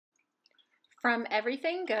From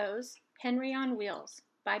Everything Goes, Henry on Wheels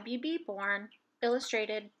by B.B. Bourne,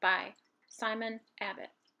 illustrated by Simon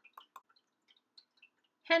Abbott.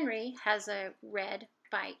 Henry has a red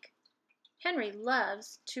bike. Henry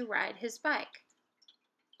loves to ride his bike.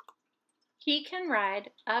 He can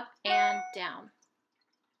ride up and down.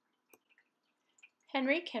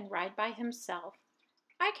 Henry can ride by himself.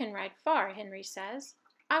 I can ride far, Henry says.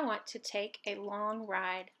 I want to take a long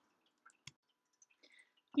ride.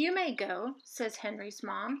 You may go, says Henry's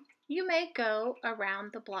mom. You may go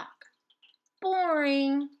around the block.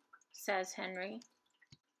 Boring, says Henry.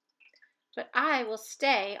 But I will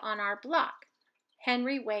stay on our block.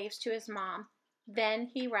 Henry waves to his mom. Then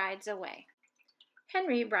he rides away.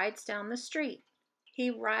 Henry rides down the street. He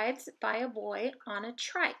rides by a boy on a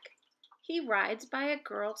trike. He rides by a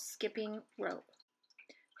girl skipping rope.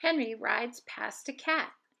 Henry rides past a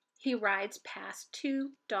cat. He rides past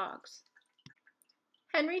two dogs.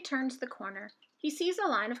 Henry turns the corner. He sees a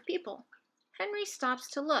line of people. Henry stops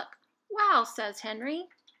to look. Wow, says Henry.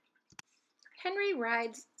 Henry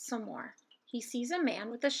rides some more. He sees a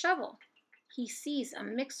man with a shovel. He sees a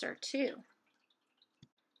mixer, too.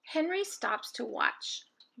 Henry stops to watch.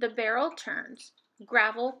 The barrel turns.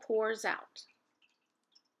 Gravel pours out.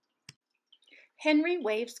 Henry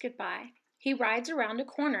waves goodbye. He rides around a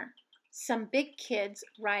corner. Some big kids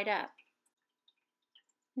ride up.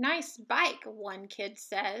 Nice bike, one kid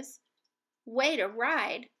says. Way to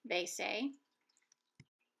ride, they say.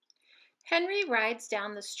 Henry rides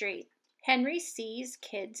down the street. Henry sees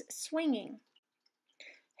kids swinging.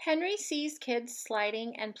 Henry sees kids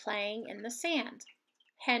sliding and playing in the sand.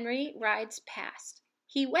 Henry rides past.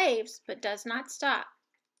 He waves but does not stop.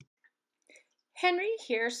 Henry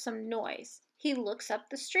hears some noise. He looks up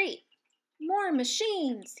the street. More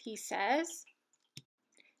machines, he says.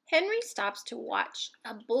 Henry stops to watch.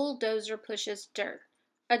 A bulldozer pushes dirt.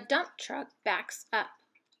 A dump truck backs up.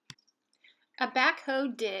 A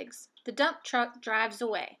backhoe digs. The dump truck drives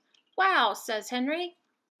away. Wow, says Henry.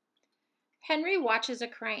 Henry watches a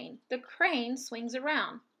crane. The crane swings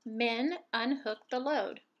around. Men unhook the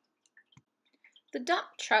load. The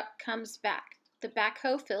dump truck comes back. The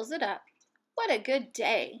backhoe fills it up. What a good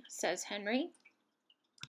day, says Henry.